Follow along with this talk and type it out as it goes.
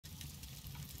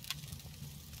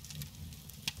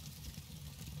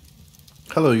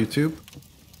Hello YouTube.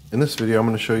 In this video I'm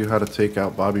going to show you how to take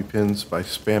out bobby pins by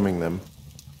spamming them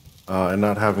and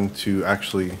not having to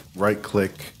actually right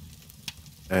click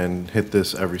and hit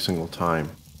this every single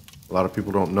time. A lot of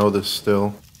people don't know this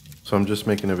still, so I'm just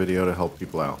making a video to help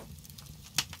people out.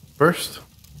 First,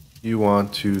 you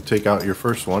want to take out your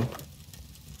first one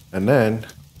and then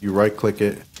you right click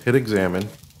it, hit examine,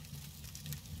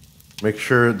 make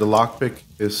sure the lockpick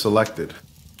is selected,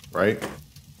 right?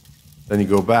 Then you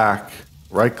go back,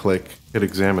 right click, hit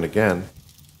examine again,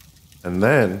 and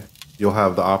then you'll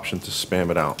have the option to spam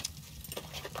it out.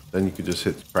 Then you can just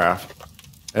hit craft.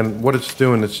 And what it's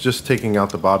doing, it's just taking out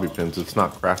the bobby pins. It's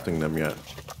not crafting them yet.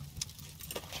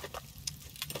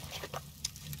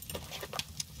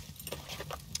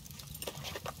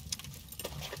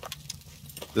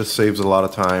 This saves a lot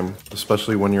of time,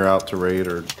 especially when you're out to raid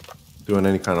or doing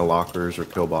any kind of lockers or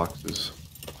kill boxes.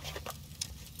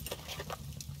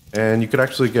 And you could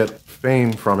actually get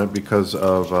fame from it because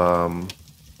of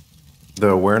the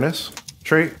awareness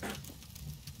trait.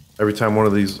 Every time one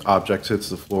of these objects hits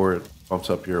the floor, it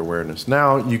bumps up your awareness.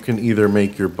 Now you can either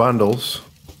make your bundles,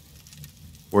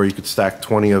 where you could stack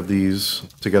 20 of these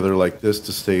together like this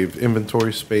to save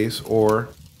inventory space, or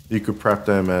you could prep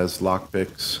them as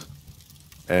lockpicks.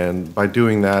 And by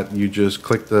doing that, you just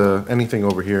click anything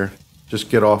over here,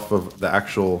 just get off of the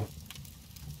actual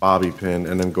bobby pin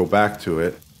and then go back to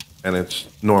it, and it's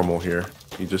normal here.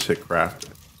 You just hit craft.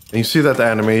 And you see that the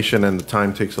animation and the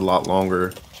time takes a lot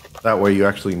longer. That way you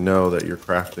actually know that you're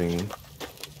crafting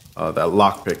that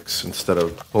lockpicks instead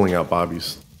of pulling out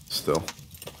bobbies still.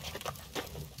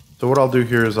 So what I'll do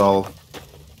here is I'll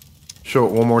show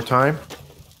it one more time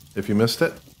if you missed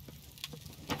it.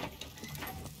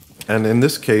 And in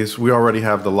this case, we already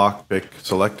have the lockpick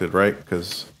selected, right?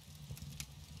 Because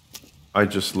I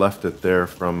just left it there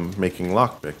from making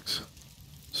lockpicks.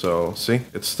 So see,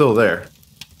 it's still there.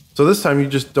 So this time you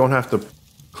just don't have to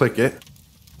click it.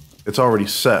 It's already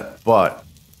set, but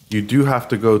you do have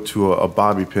to go to a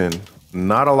bobby pin,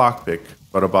 not a lockpick,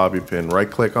 but a bobby pin. Right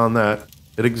click on that,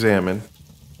 hit examine,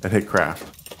 and hit craft.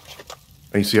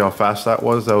 And you see how fast that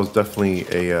was? That was definitely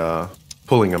a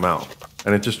pulling them out,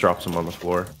 and it just drops them on the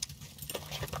floor.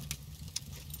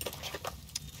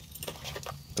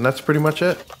 And that's pretty much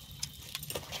it.